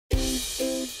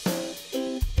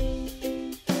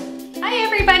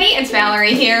everybody, it's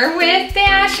Valerie here with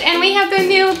Dash, and we have the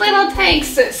new Little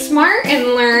Tikes Smart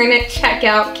and Learn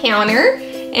Checkout Counter,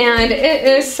 and it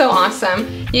is so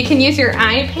awesome. You can use your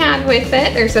iPad with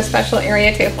it. There's a special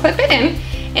area to clip it in,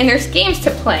 and there's games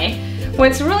to play.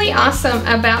 What's really awesome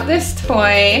about this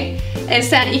toy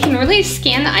is that you can really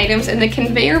scan the items and the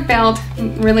conveyor belt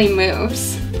really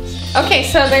moves. Okay,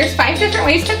 so there's 5 different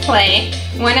ways to play.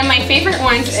 One of my favorite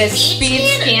ones is Speed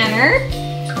Scanner.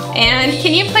 And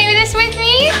can you play this with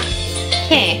me?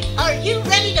 Okay. Are you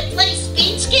ready to play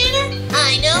Speed Scanner?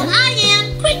 I know I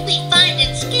am. Quickly find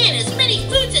and scan as many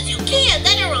foods as you can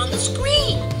that are on the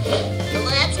screen.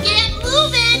 Let's get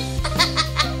moving.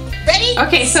 Ready?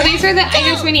 Okay, so these are the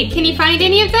items we need. Can you find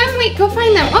any of them? Wait, go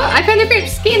find them. Oh, I found the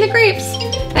grapes. Scan the grapes.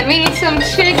 That we need some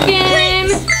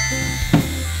chicken.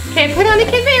 Okay, put on the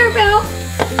conveyor belt.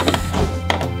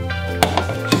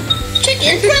 Chicken.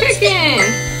 Here's the chicken.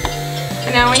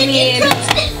 And now we need,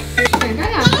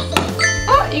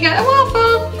 oh, you got a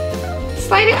waffle.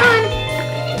 Slide it on.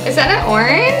 Is that an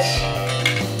orange?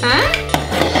 Huh?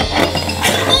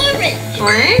 Orange.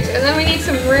 Orange? And then we need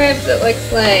some ribs, it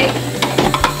looks like.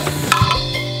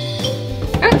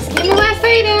 Oh, scan the last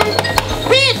item.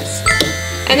 Ribs.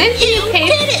 And then you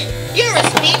did it. You're a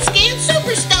Speed Scan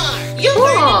superstar. You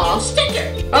earned a new sticker.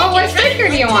 Oh, what sticker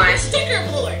do you want? Sticker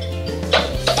board.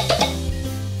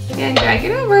 And drag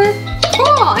it over.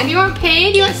 Cool, and you want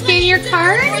paid? You want to scan your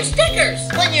card? More stickers.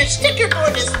 When your sticker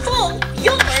board is full,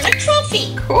 you'll earn a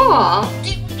trophy. Cool.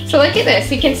 So look at this.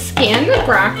 You can scan the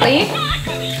broccoli,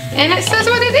 and it says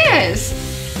what it is.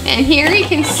 And here you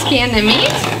can scan the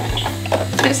meat.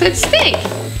 It says steak.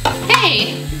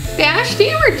 Hey, Dash, do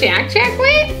you know where Jack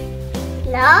went?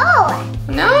 No.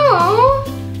 No.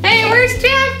 Hey, where's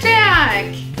Jack?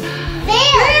 There's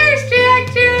Jack.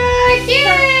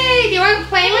 Yay! Do you want to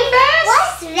play with us?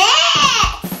 What's this?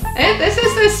 This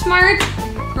is the smart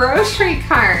grocery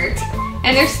cart.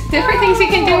 And there's different things you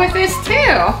can do with this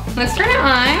too. Let's turn it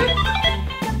on.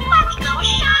 Let's go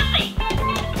shopping.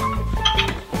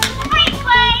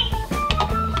 Replay.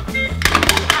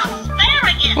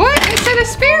 Asparagus. What? It said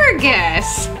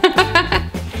asparagus.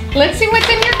 Let's see what's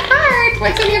in your cart.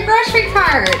 What's in your grocery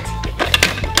cart?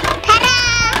 Ta-da!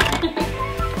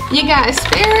 You got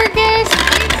asparagus,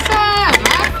 pizza,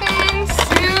 muffins,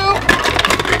 soup,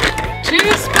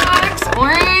 juice box,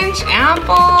 orange,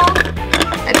 apple,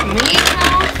 a tomato,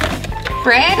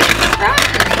 bread, and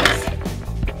strawberries.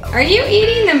 Are you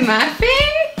eating the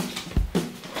muffin?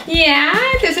 Yeah?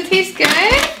 Does it taste good?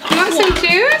 You want some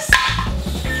juice?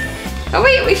 Oh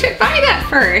wait, we should buy that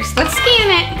first. Let's scan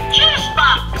it. Juice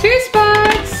box. Juice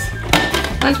box.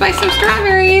 Let's buy some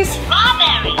strawberries.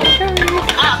 Strawberries. Asparagus.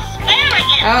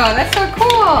 Oh, that's so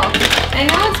cool. And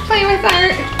now let's play with our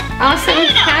awesome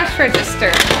cash register.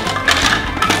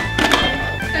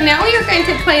 So now we are going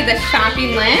to play the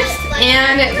shopping list,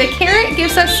 and the carrot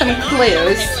gives us some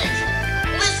clues.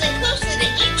 Listen closely to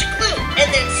each clue and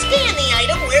then scan the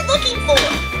item we're looking for.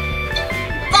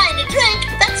 Find a drink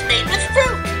that's made with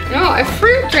fruit. Oh, a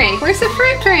fruit drink. Where's the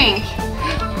fruit drink?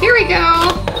 Here we go.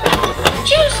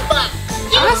 Juice box.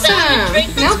 You found a Awesome. drink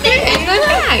Now that's put it made in with the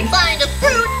fruit. bag. Find a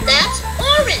fruit that's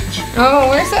orange. Oh,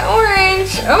 where's the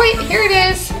orange? Oh wait, here it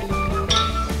is.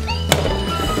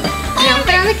 Now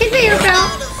put on the conveyor belt.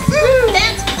 Found a fruit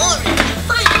that's orange.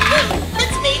 Find a fruit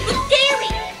that's made with dairy.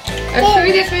 A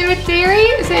food that's made with dairy?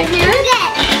 Is that here?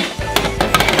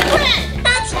 Bread.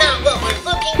 That's not what we're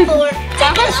looking for.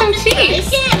 How about some cheese?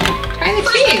 Try the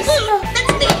Find a cheese. fruit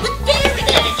that's made with dairy.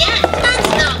 Again, that's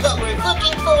not what we're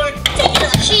looking for. Take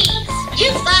a cheese. You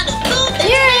found a food that's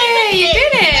Yay, you made with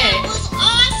did dairy. it. That was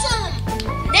awesome.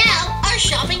 Now our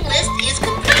shopping list is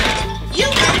complete. You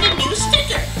earned a new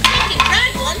sticker. You can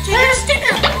drag one to your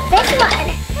sticker. This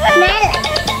one. Milk.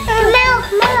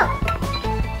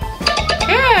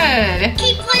 Good.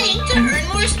 Keep playing to earn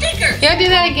more stickers. You want to do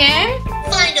that again?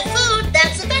 Find a food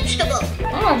that's a vegetable.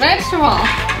 Oh, vegetable.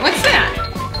 What's that?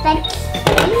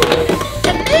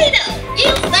 Tomato. You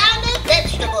found a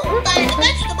vegetable. Find a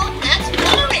vegetable that's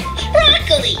orange.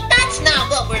 Broccoli. That's not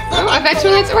what we're looking for. Oh, a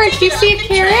vegetable that's orange. Do you see a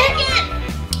carrot?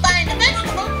 Find a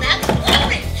vegetable that's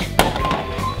orange.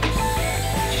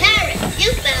 Carrot. You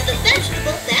found a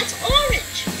vegetable that's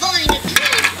orange. Find a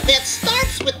drink that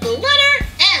starts with the letter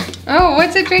M. Oh,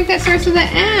 what's a drink that starts with an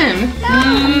M?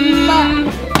 No,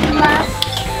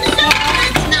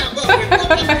 that's not what we're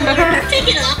looking for. Take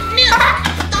it off milk.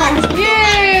 Starts with the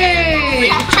Yay!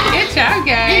 Good job,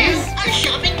 guys. Now our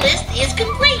shopping list is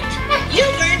complete.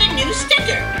 You've earned a new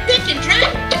sticker. Pick and drag.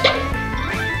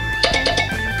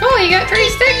 Cool, you got 3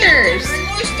 stickers. Earn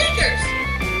more stickers.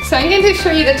 So I'm going to show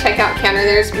you the checkout counter.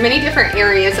 There's many different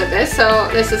areas of this. So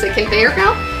this is a conveyor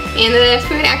belt. And the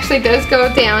food actually does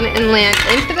go down and land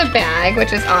into the bag,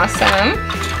 which is awesome.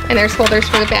 And there's holders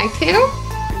for the bag too.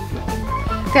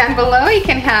 Down below you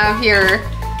can have your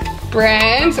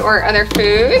breads or other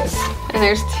foods. And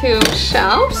there's 2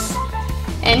 shelves.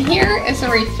 And here is a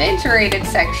refrigerated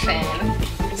section.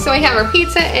 So we have our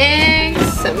pizza, eggs,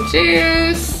 some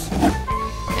juice.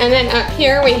 And then up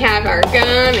here we have our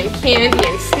gum and candy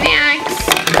and snacks.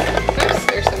 Oops,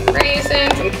 there's some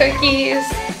raisins and cookies.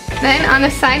 Then on the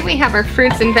side we have our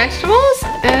fruits and vegetables.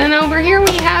 And then over here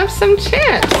we have some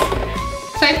chips.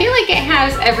 So I feel like it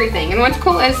has everything. And what's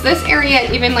cool is this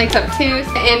area even lights up too.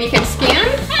 And you can scan.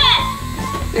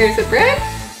 There's the bread.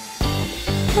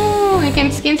 Oh, I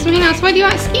can scan something else. What do you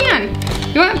want to scan?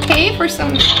 You want to pay for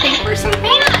some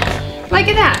something? Look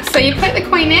at that. So you put the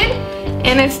coin in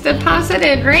and it's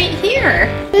deposited right here.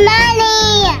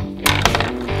 Money!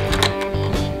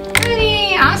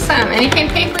 Money, awesome. And you can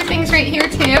pay for things right here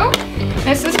too.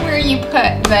 This is where you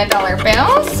put the dollar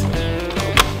bills.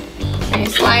 And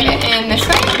you slide it in this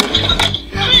way.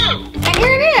 And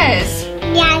here it is.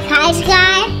 Yeah, can I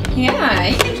try? Yeah,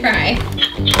 you can try.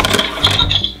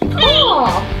 Cool.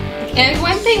 And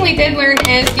one thing we did learn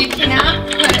is you cannot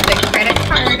put the credit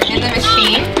card in the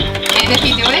machine. And if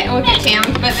you do it, it will get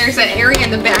jammed. But there's an area in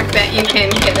the back that you can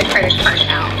get the credit card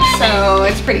out. So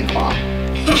it's pretty cool.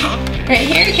 Right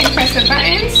here you can press the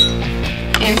buttons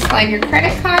and slide your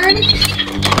credit card.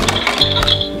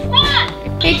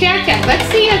 Hey Jack, let's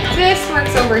see if this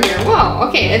works over here. Whoa,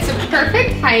 okay, it's a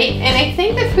perfect height. And I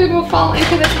think the food will fall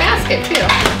into this basket too.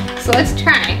 So let's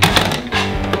try.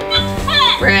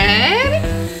 Bread.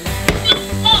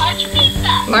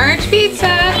 Large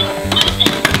pizza.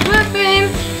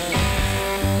 Muffin.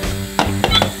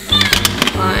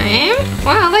 Lime.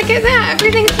 Wow, look at that.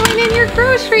 Everything's going in your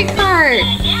grocery cart.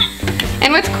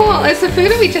 And what's cool is the food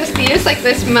that we just used, like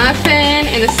this muffin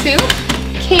and the soup,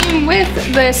 came with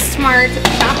the Smart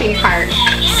shopping cart.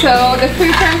 So the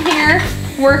food from here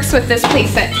works with this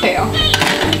playset too.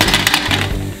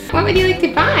 What would you like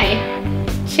to buy?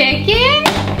 Chicken?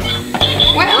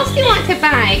 What else do you want to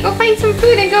buy? Go find some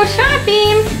food and go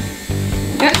shopping.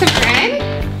 You want some bread?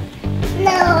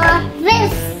 No,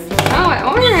 this. Oh, an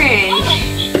orange.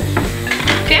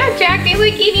 Jack, do you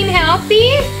like eating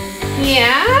healthy?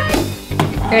 Yeah?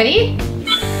 Ready?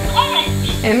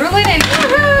 And roll it in.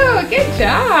 Woohoo! Good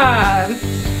job.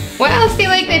 What else do you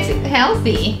like that's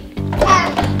healthy?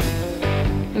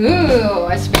 Ooh,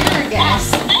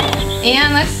 asparagus.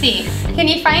 And let's see. Can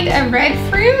you find a red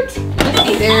fruit? Let's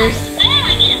see, there's...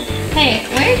 Hey,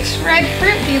 which red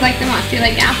fruit do you like the most? Do you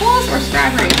like apples or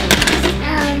strawberries?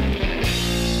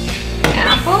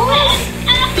 Apples?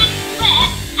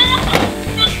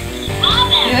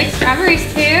 You like strawberries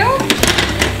too?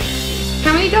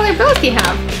 How many dollar bills do you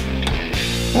have?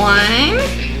 1,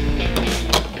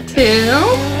 2,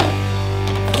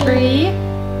 3,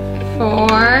 4,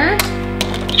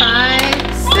 5,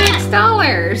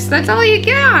 $6. That's all you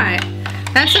got.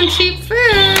 That's some cheap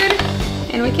food.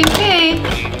 And we can pay.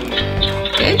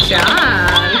 Good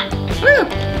job. Woo.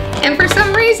 And for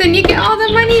some reason, you get all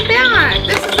the money back.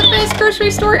 This is the best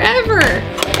grocery store ever.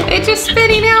 It's just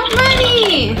spitting out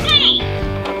money.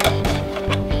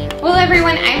 Well,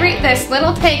 everyone, I rate this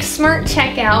Little Tikes Smart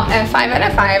Checkout a 5 out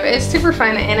of 5. It's super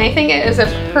fun, and I think it is a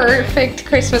perfect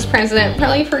Christmas present,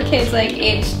 probably for kids like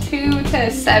age 2 to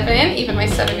 7. Even my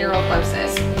 7-year-old loves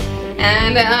this.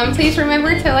 And please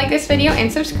remember to like this video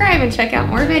and subscribe and check out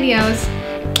more videos.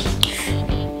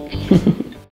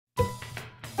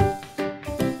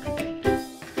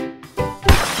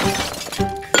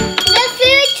 The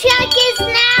food truck is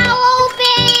now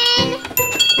open.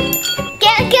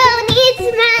 Gekko needs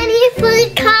money for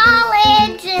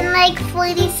college in like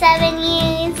 47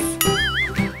 years.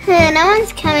 No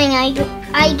one's coming.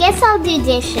 I guess I'll do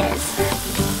dishes.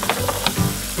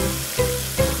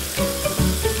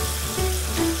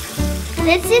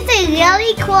 This is a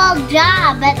really cool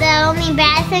job, but the only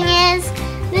bad thing is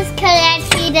this car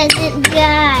actually doesn't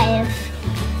drive.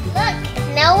 Look,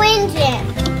 no engine.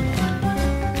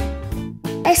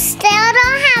 I still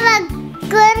don't have a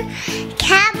good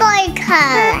Catboy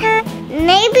car.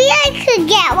 Maybe I could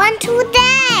get one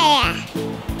today.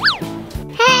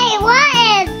 Hey, what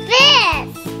is this?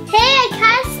 Hey, a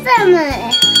customer.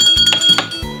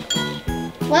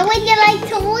 What would you like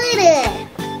to order?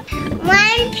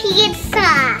 1 pizza.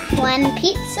 1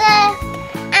 pizza?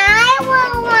 I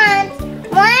will want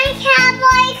 1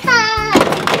 Catboy car.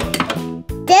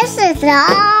 This is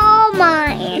all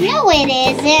mine. No, it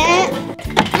isn't.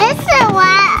 This is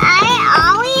what I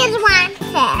always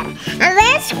wanted. And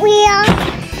this wheel,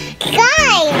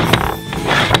 guys.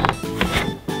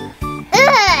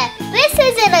 This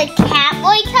isn't a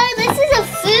Catboy car. This is a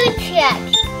food truck.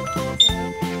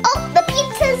 Oh, the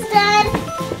pizza's done.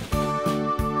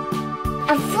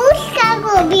 A food truck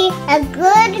will be a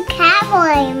good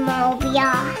Catboy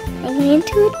mobile. I'm going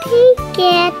to take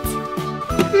it.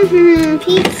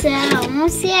 Pizza,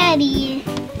 almost ready.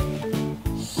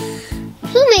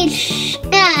 Who made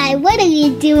what are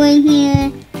you doing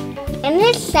here? I'm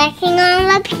just checking on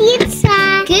the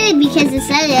pizza. Good, because it's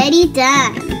already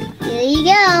done. Here you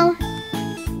go.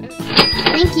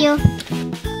 Thank you.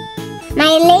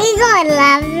 My Lego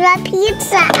loves the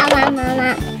pizza,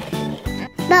 Mama.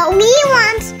 But we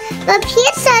want the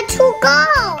pizza to go.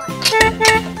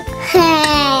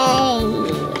 Hey.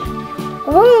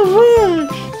 Vroom, vroom.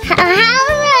 How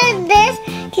does this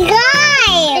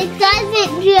drive? It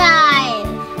doesn't drive.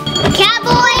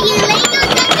 Catboy, your Lego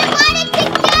doesn't want it to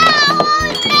go. Oh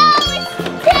no, it's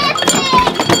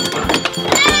tipping.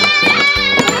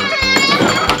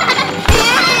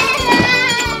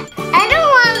 I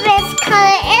don't want this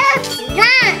car. It's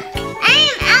done.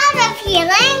 I'm out of here.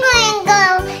 I'm going to go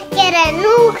get a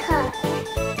new car.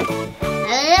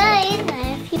 Alright.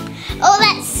 Oh,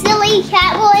 that silly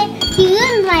Catboy. He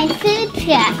ruined my food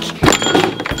truck.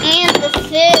 And the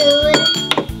food.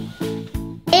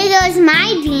 Here goes my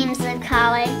dreams of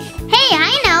college. Hey,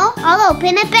 I know. I'll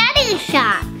open a battery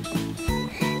shop.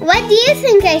 What do you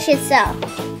think I should sell?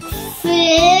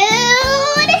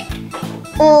 Food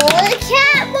or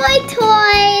Catboy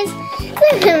toys?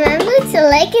 Remember to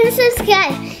like and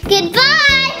subscribe.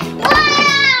 Goodbye.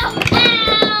 Wow!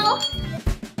 Ow!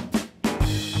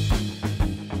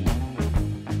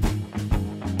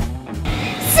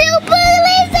 Super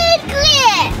lizard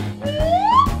grip!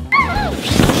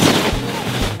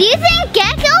 Do you think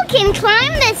Gekko can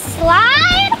climb this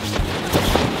slide?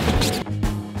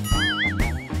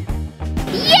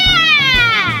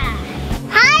 Yeah!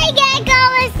 Hi Gekko,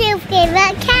 it's your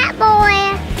favorite Catboy.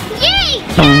 Yay,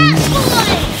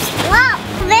 Catboy! Well,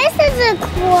 this is a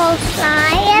cool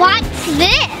slide. What's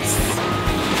this?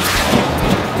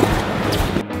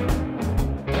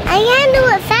 I can do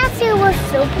it faster with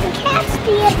super cat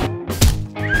speed.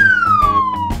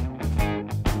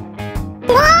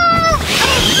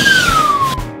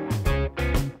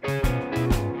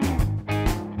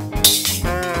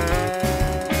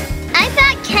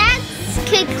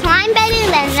 Climb better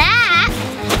than that.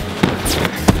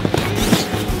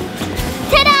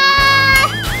 Ta-da!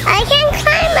 I can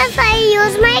climb if I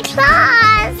use my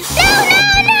claws.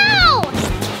 No!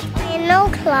 No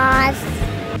claws.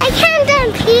 I can't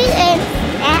compete in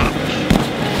that.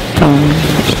 Come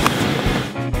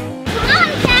on,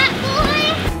 Catboy.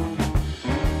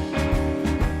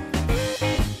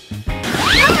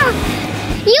 Oh,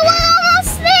 you were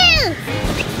almost there.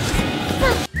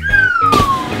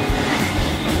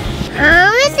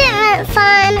 Isn't it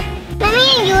fun? Let me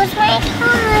use my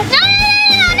claws.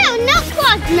 No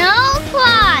claws, no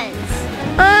claws.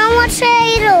 What should I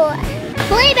do?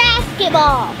 Play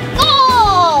basketball.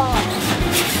 Goal!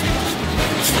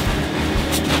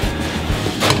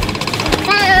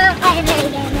 I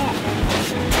didn't get it.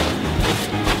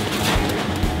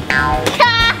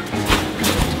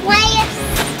 Wait.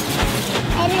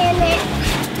 I didn't.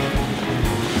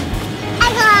 I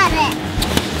got it.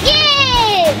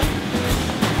 Yay!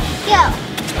 Go.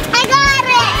 I got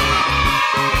it.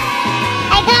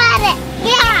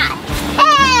 Yeah.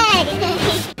 Hey.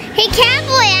 Hey,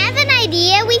 Catboy, I have an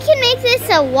idea. We can make this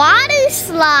a water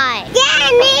slide.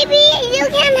 Yeah, maybe you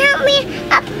can help me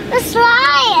up the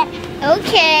slide.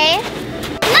 Okay.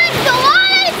 Look, the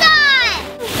water's on.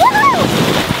 Woohoo!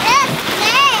 That's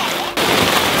big.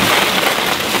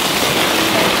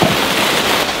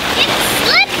 It's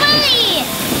slippery.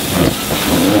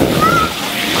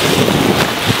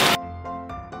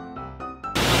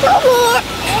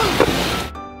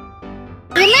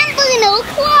 Remember, no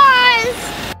claws.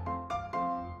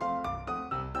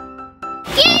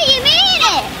 Yeah, you made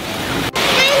it.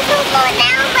 I'm to go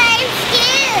now, but I'm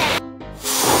scared.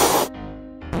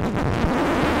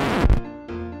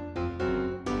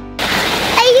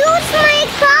 I used my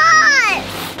claws.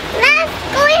 Let's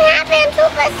go and hop into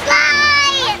the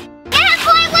slide.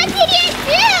 Catboy, what did you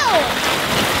do?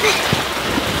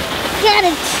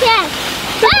 Gotta check.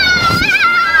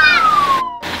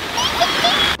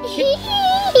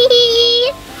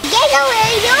 Gekko,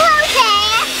 are you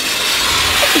okay?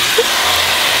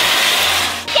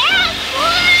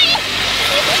 Catboy!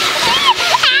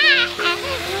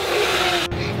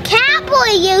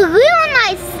 Catboy, you ruined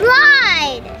my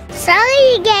slide.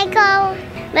 Sorry, Gekko.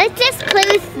 Let's just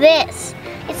close this.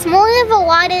 It's more of a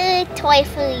water toy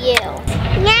for you.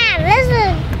 Yeah, this is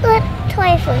a good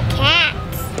toy for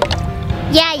cats.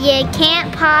 Yeah, you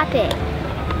can't pop it.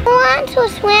 Want to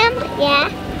swim? Yeah.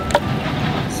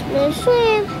 Swim,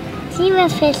 swim. See where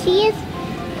fishy is?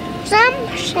 Jump,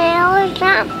 sailor,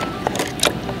 jump.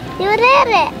 You did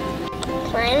it.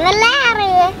 Climb the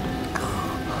ladder.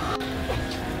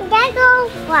 Gekko,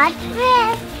 watch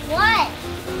this. What?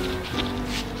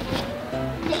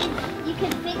 You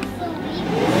can fix the leak.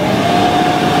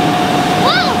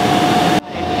 Whoa!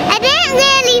 I didn't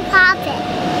really pop it.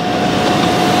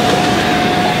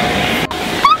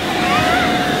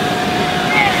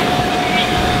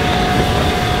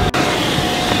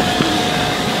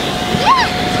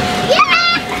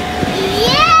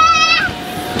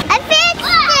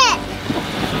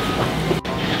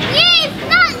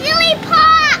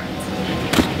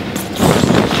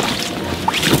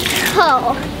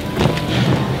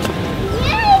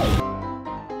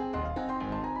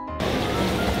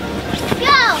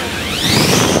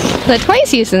 The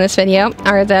toys used in this video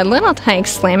are the Little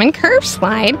Tikes Slam and Curve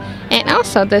Slide, and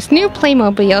also this new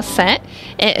Playmobil set.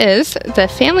 It is the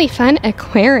Family Fun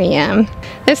Aquarium.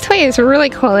 This toy is really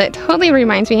cool. It totally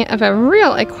reminds me of a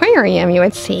real aquarium you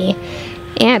would see,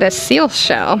 and a seal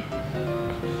show.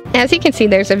 As you can see,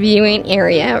 there's a viewing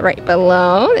area right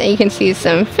below. You can see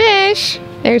some fish.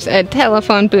 There's a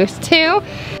telephone booth too.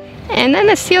 And then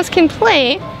the seals can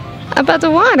play above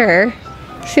the water.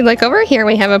 See, like over here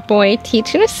we have a boy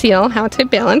teaching a seal how to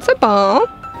balance a ball.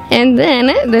 And then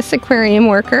this aquarium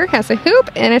worker has a hoop,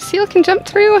 and a seal can jump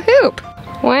through a hoop.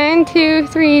 1, 2,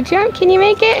 3, jump. Can you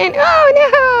make it? And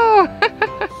oh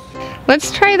no!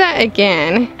 Let's try that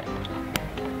again.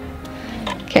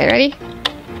 Okay, ready?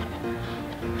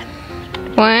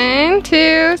 1,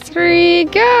 2, 3,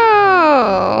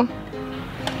 go!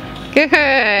 Good,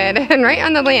 and right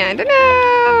on the land.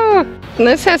 No! And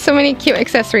this has so many cute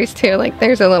accessories too. Like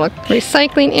there's a little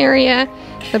recycling area.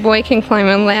 The boy can climb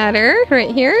a ladder right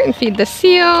here and feed the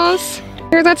seals.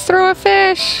 Here, let's throw a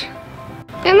fish.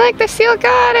 And look, the seal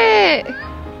got it!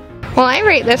 Well, I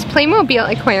rate this Playmobil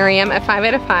aquarium a 5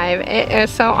 out of 5. It is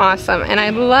so awesome, and I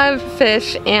love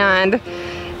fish and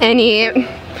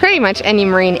pretty much any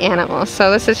marine animals.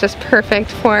 So this is just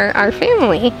perfect for our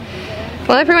family.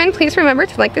 Well, everyone, please remember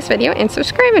to like this video and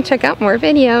subscribe and check out more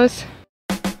videos.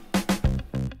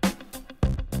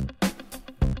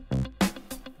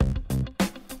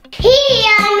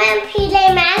 Here, I'm in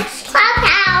PJ Maxx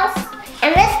Clubhouse,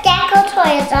 and this Gekko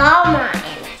toy is all mine.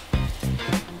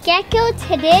 Gekko,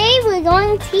 today we're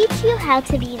going to teach you how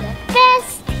to be the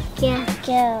best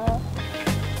Gekko.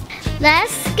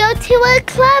 Let's go to a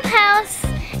clubhouse,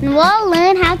 and we'll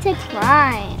learn how to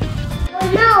climb. Oh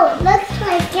no, it looks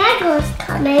like Gekko's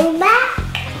coming back.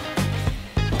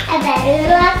 I better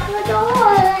lock the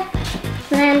door.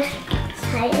 Then,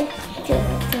 do it.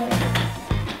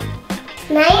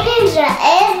 Night Ninja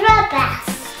is the best.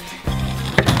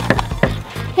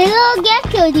 Hello,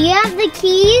 Gekko, do you have the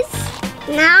keys?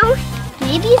 No.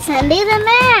 Maybe it's under the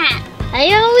mat.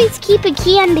 I always keep a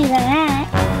key under the mat.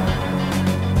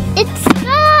 It's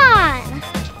gone.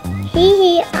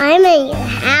 Hee, I'm in your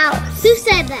house. Who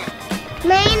said that?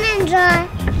 Night Ninja.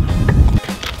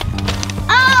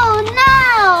 Oh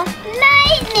no!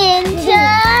 Night Ninja!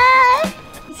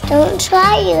 Don't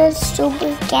try your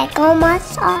stupid Gekko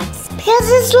muscles because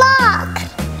it's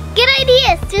locked. Good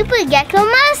idea, stupid Gekko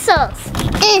muscles.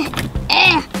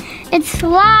 It's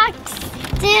locked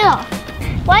still.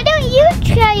 Why don't you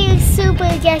try your super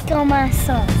Gekko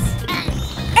muscles?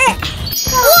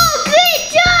 Oh, good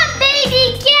job,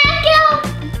 baby Gekko!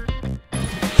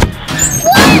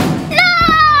 What? No!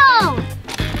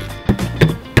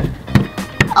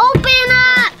 Open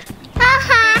up!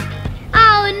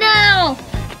 Oh no!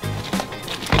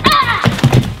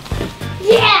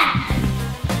 Yeah!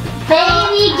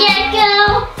 Baby Gekko!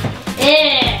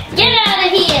 Get out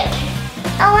of here!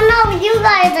 Oh no, you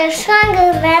guys are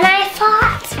stronger than I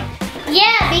thought.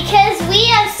 Yeah, because we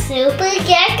have super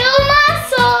Gekko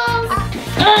muscles.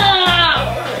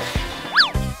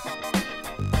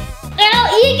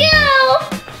 Out you go!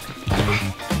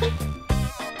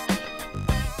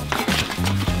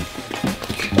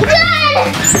 Good!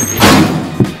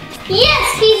 Yes,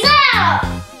 he's out!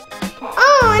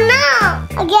 Oh no!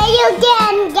 I'll get you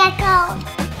again, Gekko.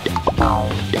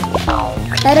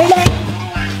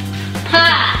 Ha!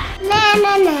 Na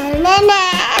na na na na.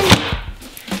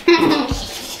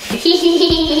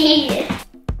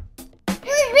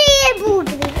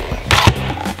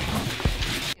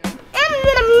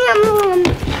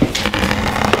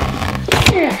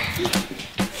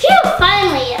 Phew,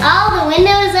 finally, all the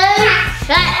windows are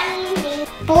shut.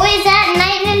 Boys at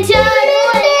Night Ninja.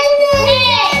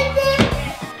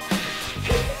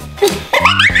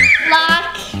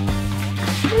 Lock.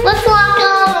 Let's lock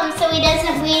all of them so he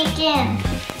doesn't break in.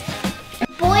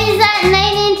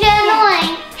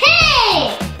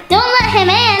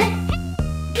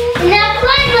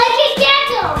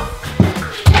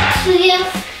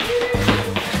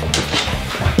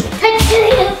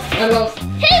 goes.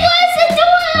 Hey, why's the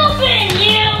door open?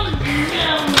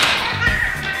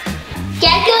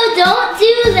 Gekko, don't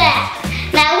do that.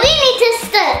 Now we need to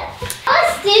start.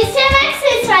 Let's do some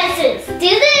exercises. Do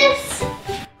this.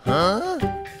 Huh?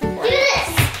 Do this.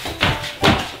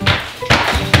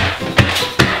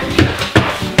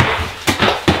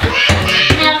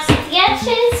 Now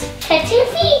sketches. Touch your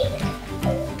feet.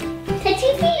 Touch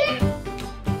your feet.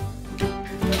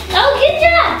 Oh, good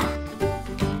job.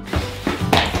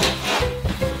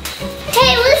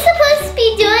 Hey, we're supposed to be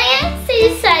doing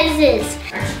exercises.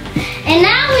 And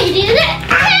now we do that.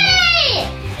 Hey!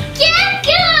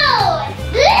 Gekko!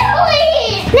 Lily!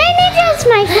 That's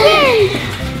my friend.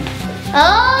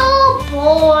 Oh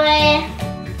boy.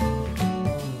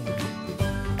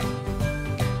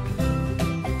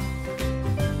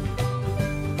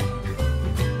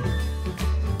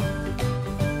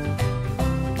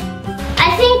 I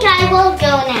think I will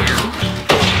go now.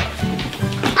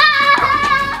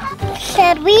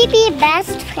 Should we be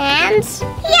best friends?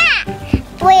 Yeah.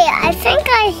 Wait, I think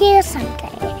I hear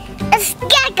something. It's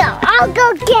Gekko. I'll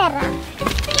go get him.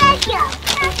 Gekko.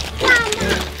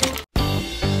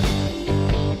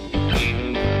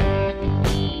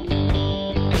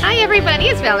 Hi everybody,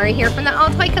 it's Valerie here from the All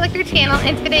Toy Collector channel,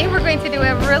 and today we're going to do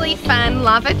a really fun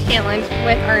lava challenge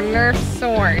with our Nerf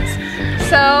swords.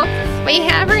 So we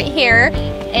have right here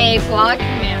a block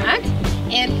mat,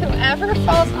 and whoever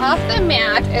falls off the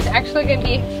mat is actually going to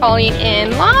be falling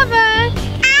in lava.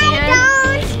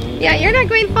 Yeah, you're not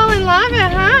going to fall in lava,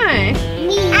 huh?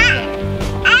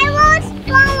 I won't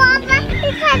fall lava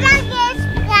because I'll get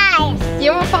surprised.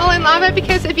 You won't fall in lava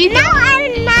because if you No,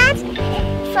 I'm not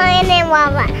falling in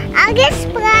lava. I'll get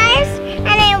surprised and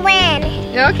I win.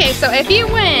 Okay, so if you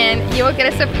win, you will get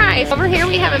a surprise. Over here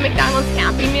we have a McDonald's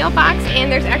Happy Meal box,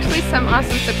 and there's actually some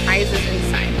awesome surprises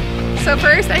inside. So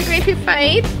first I'm going to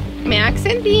fight Max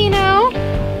and Dino,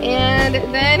 and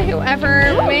then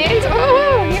whoever wins,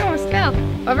 oh, you almost fell.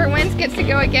 Whoever wins gets to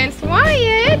go against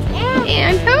Wyatt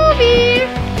and Toby.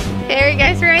 Okay, are you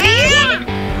guys ready? Yeah.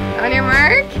 On your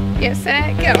mark, get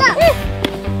set, go.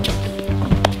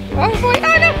 Oh boy,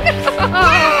 oh no!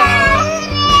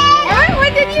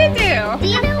 What did you do?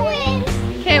 Dino wins.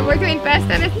 Okay, we're doing best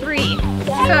out of 3.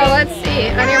 So let's see.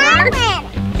 On your mark,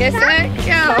 get set,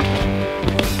 go.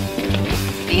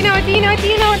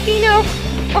 Dino.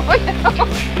 Oh no.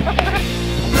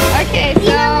 Okay,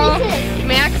 so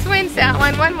Max wins that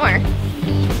one. One more.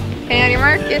 Okay, on your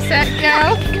mark, get set,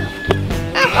 go.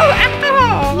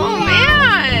 Oh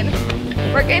man.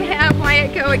 We're going to have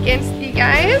Wyatt go against you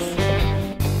guys.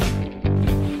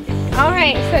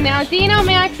 Alright, so now Dino,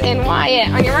 Max, and Wyatt.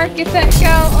 On your mark, get set,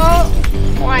 go. Oh,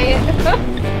 Wyatt.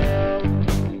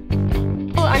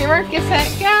 On your mark, get set,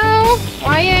 go.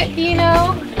 Wyatt,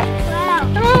 Dino.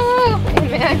 Oh, and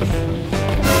Max.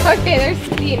 Okay, there's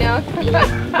Dino.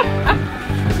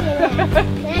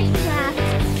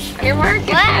 On your mark,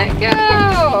 get set, go.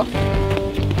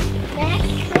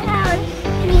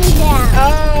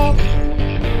 Oh.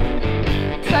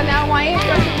 So now Wyatt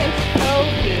goes against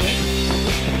Toby.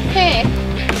 Okay.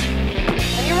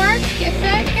 On your mark, get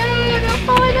set, go. Don't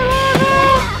fall into lava.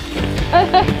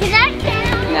 Does that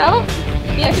count? No.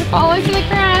 You have to fall into the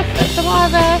grass. That's the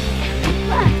lava.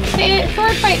 Okay,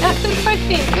 sword fight, not some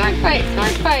punching. Sword fight.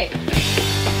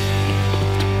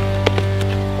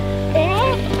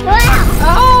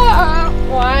 Oh,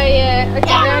 Wyatt.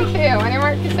 Okay, round 2. On your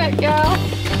mark, get set, go.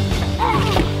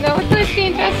 No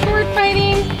pushing, just sword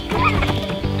fighting.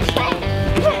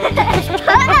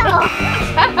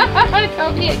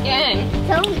 Toby again.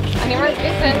 On your mark,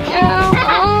 get set, go.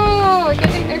 Oh, good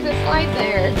thing there's a slide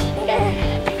there.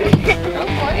 Oh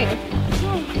boy.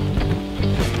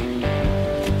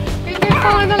 You're gonna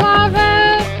fall in the lava.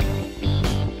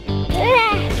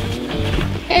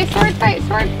 Okay, sword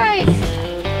fight.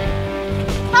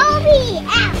 Toby,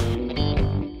 out.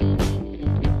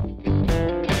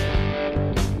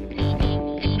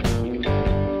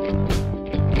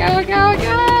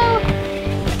 Go.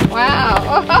 Wow.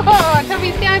 Oh,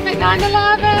 Toby's down, but not in the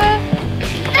lava.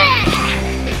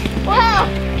 Whoa,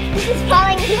 this is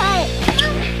falling apart.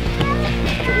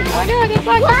 Oh no, this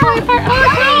blocks are falling apart. Oh,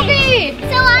 Toby!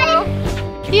 So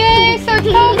Yay, so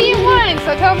Toby won.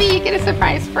 So Toby, you get a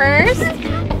surprise first.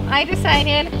 I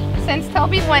decided since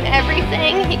Toby won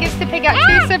everything, he gets to pick out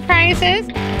 2 surprises.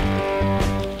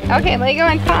 Okay, Lego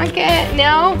and Tonka.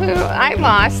 Now I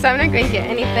lost, so I'm not going to get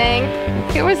anything.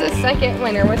 Who was the second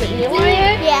winner? Was it you,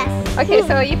 Wyatt? Yes. Okay,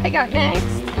 so you pick out next.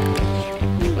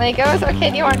 Legos. Okay,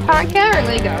 do you want Tonka or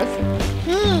Legos?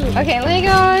 Okay,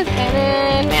 Legos, and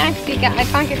then Max, you got a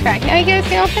Tonka track. Now you guys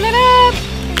can open it up.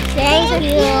 Thank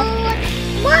you.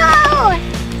 Whoa!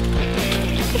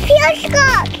 It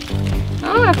truck.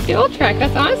 Oh, a fuel truck.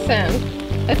 That's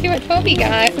awesome. Let's see what Toby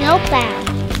got. Snowplow.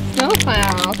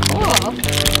 Snowplow. Cool.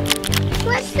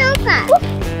 What's snowplow?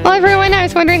 Well, everyone, I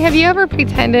was wondering, have you ever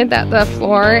pretended that the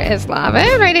floor is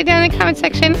lava? Write it down in the comment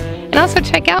section. And also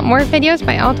check out more videos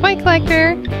by All Toy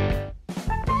Collector.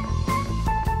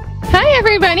 Hi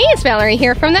everybody, it's Valerie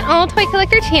here from the All Toy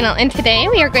Collector channel, and today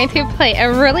we are going to play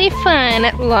a really fun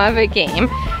lava game.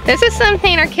 This is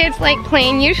something our kids like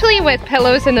playing, usually with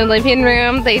pillows in the living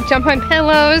room. They jump on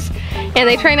pillows and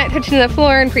they try not touching the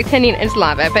floor and pretending it's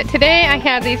lava. But today I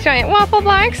have these giant waffle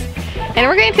blocks, and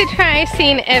we're going to try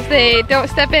seeing if they don't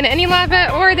step in any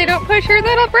lava or they don't push your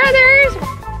little brothers.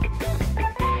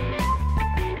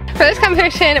 For this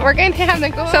competition, we're going to have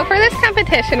them go. So for this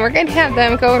competition, we're going to have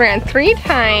them go around 3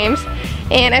 times.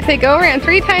 And if they go around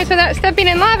 3 times without stepping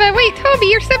in lava, wait, Toby,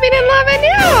 you're stepping in lava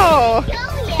now.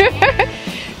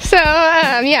 So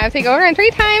yeah, if they go around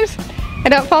 3 times and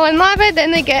don't fall in lava,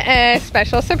 then they get a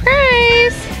special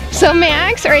surprise. So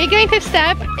Max, are you going to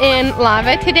step in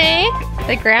lava today?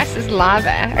 The grass is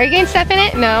lava. Are you going to step in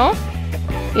it? No.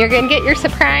 You're going to get your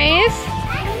surprise.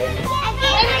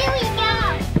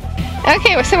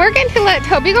 Okay, so we're going to let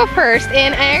Toby go first,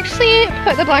 and I actually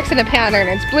put the blocks in a pattern.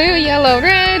 It's blue, yellow,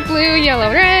 red, blue,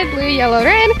 yellow, red, blue, yellow,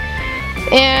 red.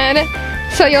 And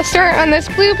so you'll start on this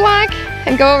blue block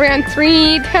and go around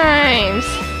 3 times.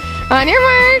 On your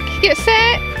mark, get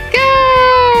set,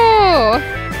 go!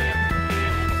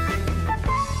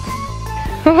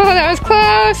 Oh, that was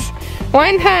close.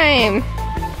 1 time.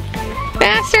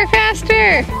 Faster,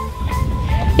 faster.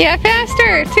 Yeah,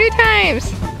 faster, 2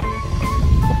 times.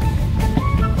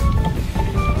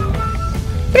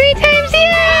 3 times,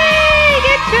 yay!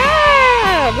 Good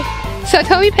job! So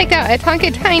Toby picked out a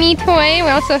Tonka Tiny toy. We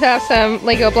also have some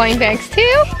Lego blind bags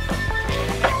too.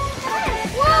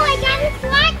 Whoa, I got a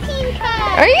SWAT team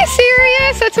card. Are you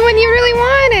serious? That's the one you really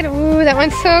wanted. Ooh, that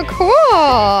one's so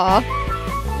cool.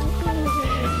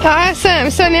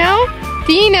 Awesome. So now,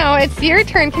 Dino, it's your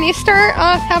turn. Can you start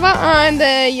off, how about on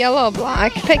the yellow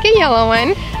block? Pick a yellow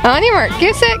one. On your mark,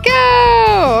 get set,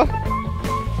 go!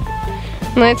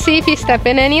 Let's see if you step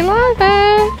in any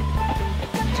lava.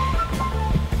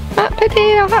 Hot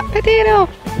potato, hot potato.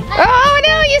 Oh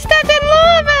no, you stepped in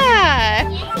lava!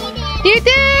 Yes, you did. You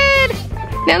did!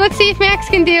 Now let's see if Max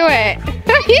can do it.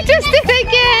 You just did it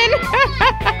again!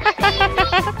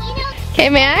 Okay,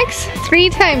 Max, 3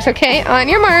 times, okay? On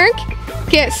your mark,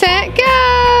 get set,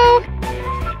 go!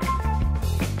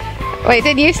 Wait,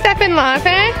 did you step in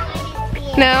lava?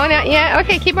 No, not yet.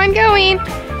 Okay, keep on going.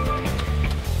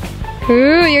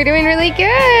 Ooh, you're doing really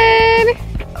good.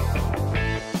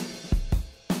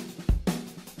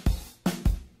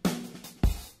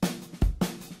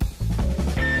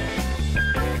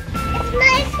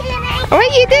 Oh,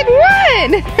 you did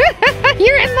 1.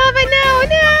 You're in lava now.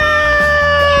 No.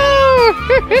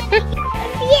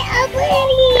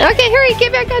 Okay, hurry,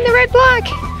 get back on the red block.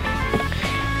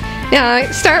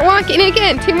 Now start walking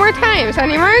again 2 more times. On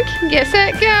your mark, get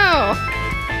set, go.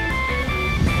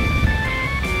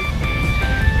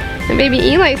 And baby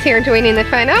Eli's here joining the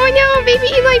fun. Oh no, baby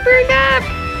Eli burned up.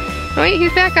 Oh wait,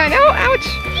 he's back on. Oh, ouch.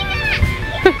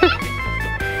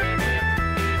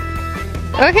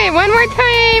 Okay, 1 more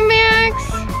time, Max.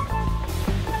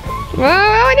 Whoa,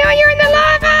 oh no, you're in the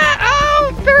lava.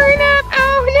 Oh, burn up.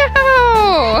 Oh no.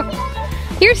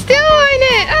 You're still on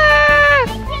it.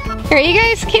 Ah. Here, you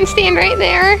guys can stand right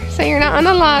there so you're not on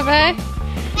the lava.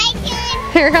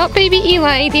 Here, help baby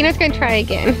Eli. Dino's gonna try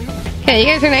again. Okay, you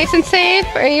guys are nice and safe.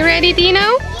 Are you ready, Dino?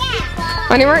 Yeah.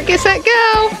 On your mark, get set,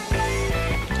 go.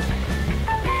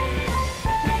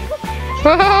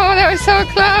 Whoa, that was so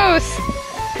close.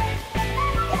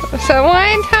 So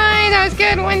 1 time, that was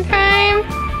good, 1 time.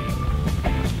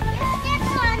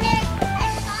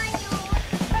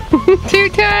 2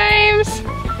 times.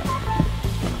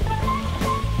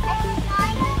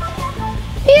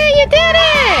 Yeah, you did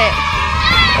it!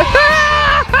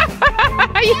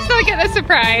 You still get a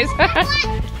surprise.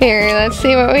 Here, let's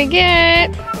see what we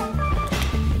get.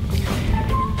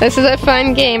 This is a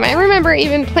fun game. I remember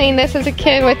even playing this as a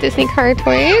kid with Disney car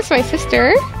toys, my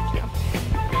sister.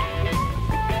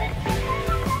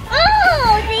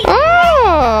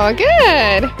 Oh,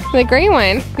 good. The gray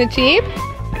one, the Jeep.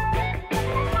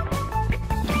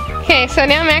 Okay, so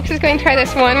now Max is going to try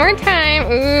this 1 more time.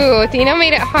 Ooh, Dino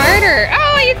made it harder.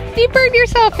 Oh, you burned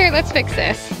yourself. Here, let's fix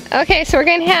this. Okay, so we're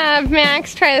going to have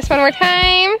Max try this 1 more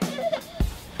time.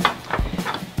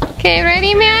 Okay,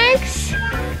 ready, Max?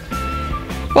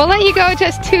 We'll let you go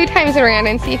just 2 times around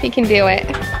and see if you can do it.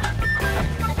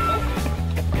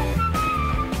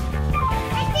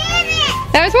 I did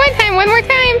it! That was 1 time, 1 more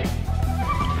time.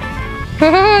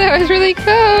 Oh, that was really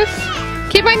close.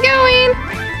 Keep on going.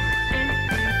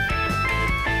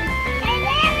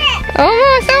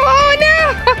 Almost. Oh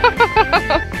no.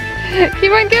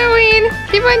 Keep on going.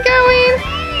 Keep on going.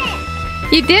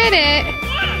 You did it.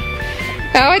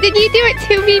 Oh, did you do it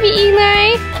too, baby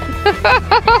Eli?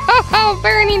 Oh,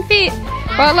 burning feet.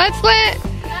 Well, let's let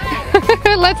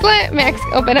Max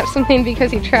open up something because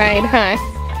he tried, huh?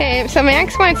 Okay, so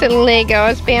Max wants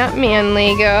Legos, Batman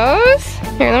Legos.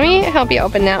 Here, let me help you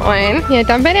open that one. Yeah,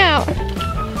 dump it out.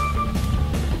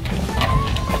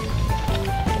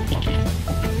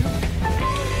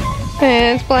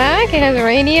 It's black, it has a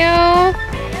radio.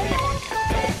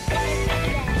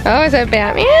 Oh, is that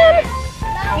Batman?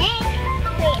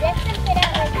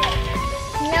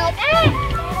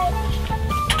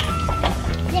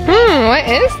 What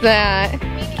is that?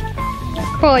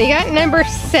 Cool, you got number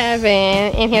 7,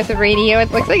 and he has a radio.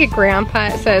 It looks like a grandpa.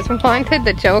 It says, wanted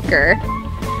the Joker.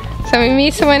 So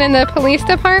maybe someone in the police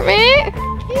department?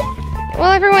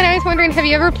 Well, everyone, I was wondering, have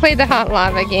you ever played the Hot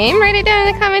Lava game? Write it down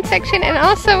in the comment section, and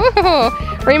also,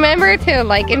 remember to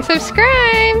like and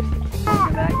subscribe.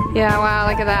 Yeah, wow,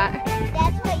 look at that.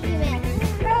 That's what you meant.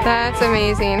 That's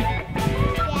amazing.